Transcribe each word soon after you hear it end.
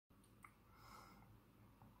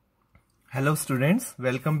Hello students,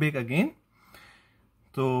 welcome back again.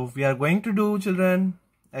 So we are going to do, children,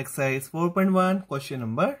 exercise 4.1 question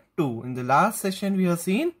number 2. In the last session we have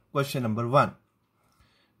seen question number 1.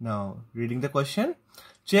 Now reading the question,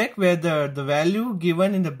 check whether the value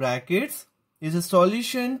given in the brackets is a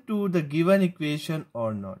solution to the given equation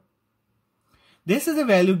or not. This is a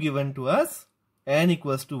value given to us, n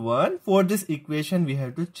equals to 1. For this equation we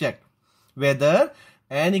have to check whether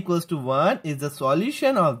n equals to 1 is the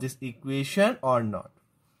solution of this equation or not.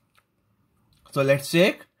 So let's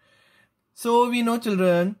check. So we know,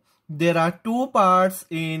 children, there are two parts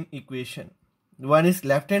in equation. One is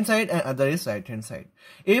left hand side and other is right hand side.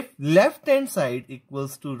 If left hand side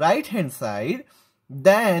equals to right hand side,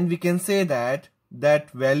 then we can say that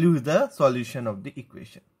that value is the solution of the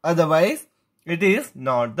equation. Otherwise, it is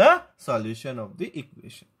not the solution of the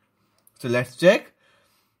equation. So let's check.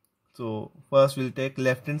 So first we'll take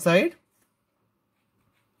left hand side.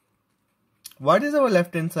 What is our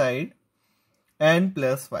left hand side? N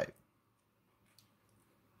plus 5.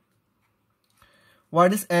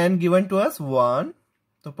 What is n given to us? 1.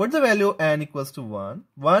 So put the value n equals to 1.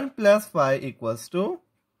 1 plus 5 equals to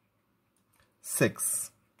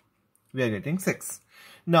 6. We are getting 6.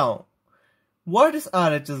 Now, what is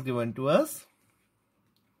RHS given to us?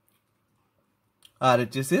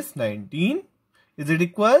 RHS is 19. Is it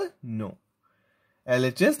equal? No.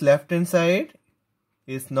 LHS, left hand side,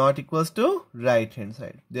 is not equals to right hand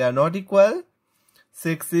side. They are not equal.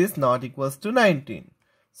 6 is not equals to 19.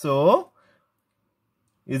 So,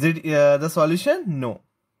 is it the solution? No.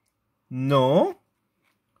 No.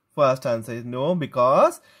 First answer is no,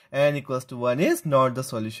 because n equals to 1 is not the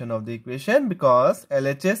solution of the equation, because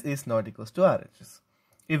LHS is not equals to RHS.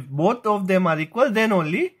 If both of them are equal, then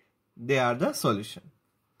only they are the solution.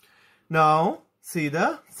 Now, see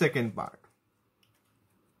the second part.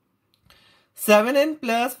 7n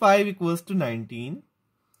plus 5 equals to 19.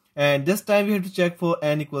 And this time we have to check for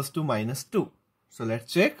n equals to minus 2. So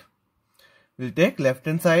let's check. We'll take left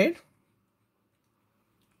hand side.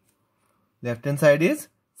 Left hand side is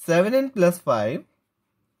 7n plus 5.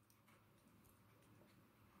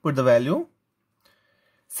 Put the value.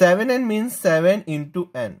 7n means 7 into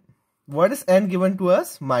n. What is n given to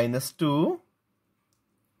us? Minus 2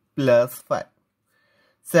 plus 5.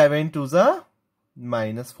 7 to the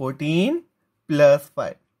minus 14 plus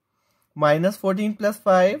 5. Minus 14 plus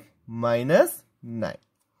 5 minus 9.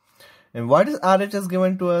 And what is RHS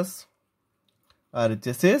given to us?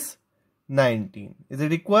 RHS is 19. Is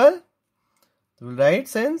it equal? So we'll write,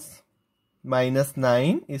 since minus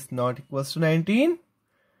 9 is not equals to 19,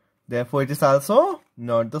 therefore it is also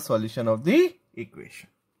not the solution of the equation.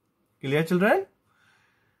 Clear, children?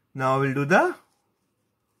 Now we'll do the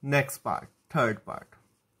next part, third part.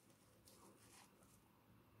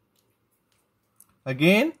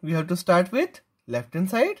 Again, we have to start with left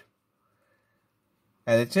hand side.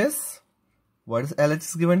 LHS. What is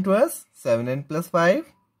LHS given to us? 7n plus 5.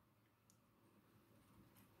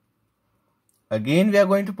 Again, we are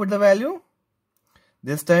going to put the value.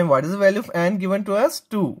 This time, what is the value of n given to us?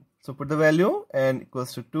 2. So, put the value, n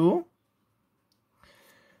equals to 2.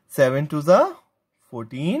 7 to the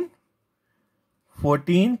 14.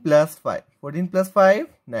 14 plus 5. 14 plus 5,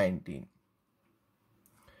 19.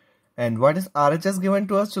 And what is RHS given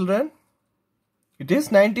to us, children? It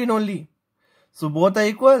is 19 only. So both are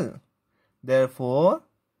equal. Therefore,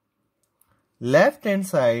 left hand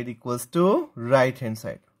side equals to right hand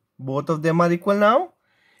side. Both of them are equal now.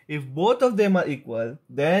 If both of them are equal,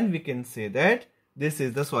 then we can say that this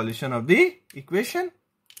is the solution of the equation.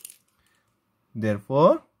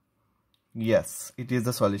 Therefore, yes, it is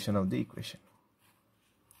the solution of the equation.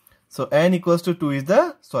 So n equals to 2 is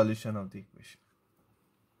the solution of the equation.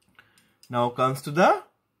 Now comes to the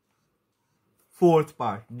fourth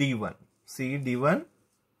part, D1. See D1.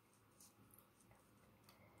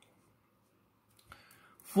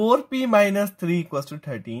 4p minus 3 equals to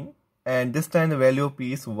 13. And this time the value of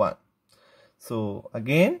p is 1. So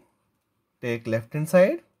again, take left hand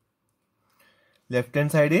side. Left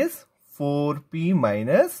hand side is 4p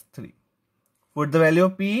minus 3. Put the value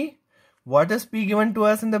of p. What is p given to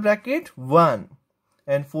us in the bracket? 1.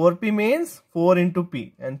 And 4p means 4 into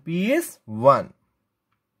p. And p is 1.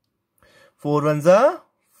 4 ones are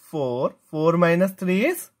 4. 4 minus 3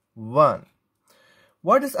 is 1.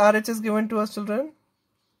 What is RHS given to us, children?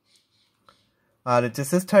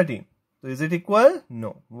 RHS is 13. So is it equal?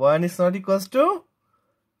 No. 1 is not equals to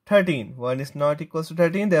 13. 1 is not equals to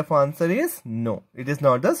 13. Therefore, answer is no. It is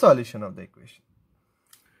not the solution of the equation.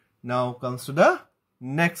 Now comes to the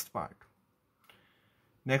next part.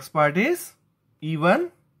 Next part is E1.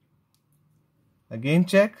 Again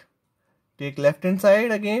check. Take left hand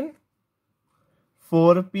side again.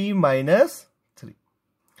 4p minus 3.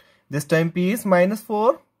 This time p is minus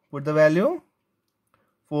 4. Put the value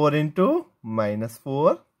 4 into minus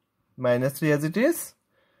 4 minus 3 as it is.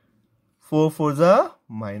 4 4s are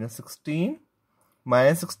minus 16.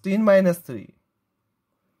 Minus 16 minus 3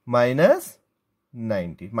 minus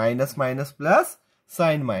 90. Minus minus plus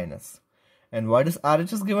sign minus. And what is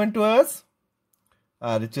RHS given to us?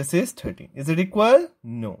 RHS is 13. Is it equal?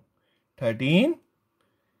 No. 13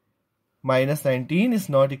 minus 19 is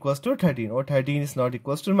not equals to 13, or 13 is not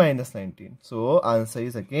equals to minus 19. So answer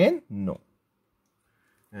is again no.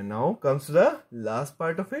 And now comes to the last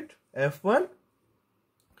part of it, F1.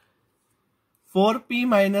 4p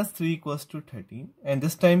minus 3 equals to 13, and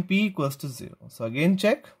this time p equals to 0. So again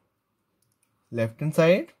check left hand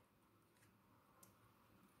side.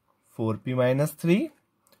 4p minus 3.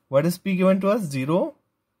 What is p given to us? 0.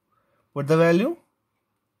 Put the value.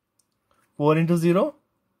 4 into 0.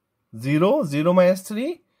 0. 0 minus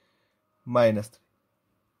 3. Minus 3.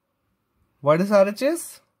 What is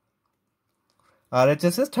RHS?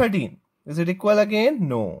 RHS is 13. Is it equal again?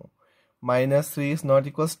 No. Minus 3 is not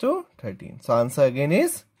equals to 13. So answer again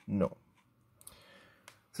is no.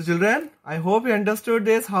 So children, I hope you understood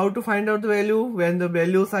this, how to find out the value when the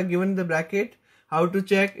values are given in the bracket. How to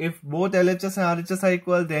check if both LHS and RHS are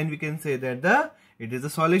equal, then we can say that it is a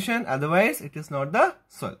solution, otherwise it is not the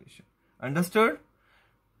solution. Understood?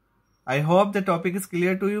 I hope the topic is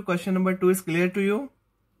clear to you, question number 2 is clear to you,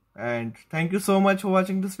 and thank you so much for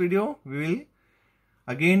watching this video. We will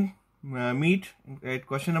again meet at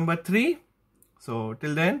question number 3. So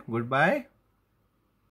till then, goodbye.